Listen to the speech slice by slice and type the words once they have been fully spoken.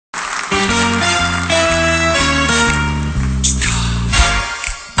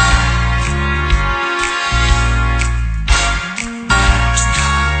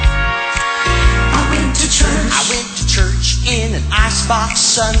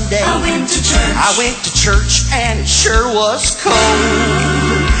Sunday. I went to church. I went to church and it sure was cold.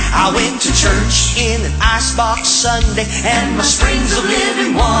 I went to church in an icebox Sunday, and my springs of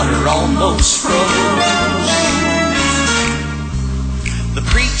living water almost froze. The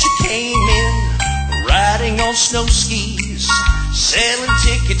preacher came in riding on snow skis, selling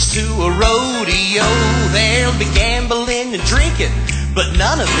tickets to a rodeo. There'll be gambling and drinking, but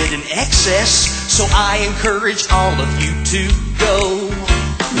none of it in excess, so I encourage all of you to go.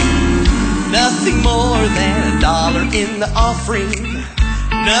 Nothing more than $1 in the offering,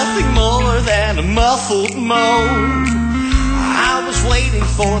 nothing more than a muffled moan. I was waiting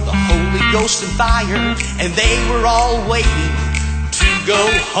for the Holy Ghost and fire, and they were all waiting to go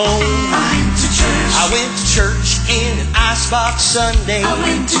home. I went to church in an icebox Sunday. I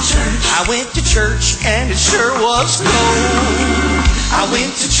went to church. I went to church and it sure was cold. I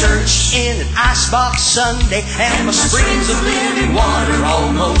went to church in an icebox Sunday, and my springs of living water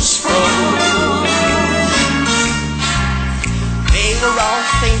almost froze. They were all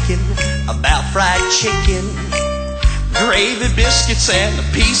thinking about fried chicken, gravy biscuits, and a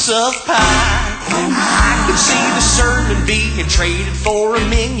piece of pie. I could see the sermon being traded for a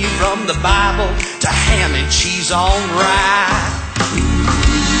menu from the Bible to ham and cheese on rye.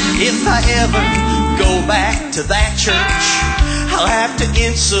 If I ever go back to that church, I'll have to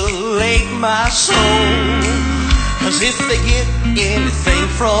insulate my soul. 'Cause if they get anything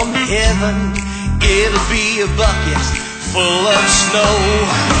from heaven, it'll be a bucket full of snow.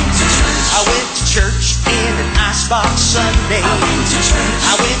 I went to church in an icebox Sunday. I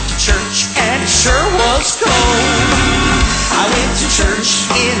went to church and it sure was cold. I went to church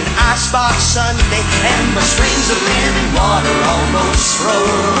in an icebox Sunday, and my springs of living water almost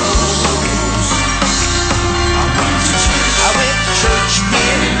froze.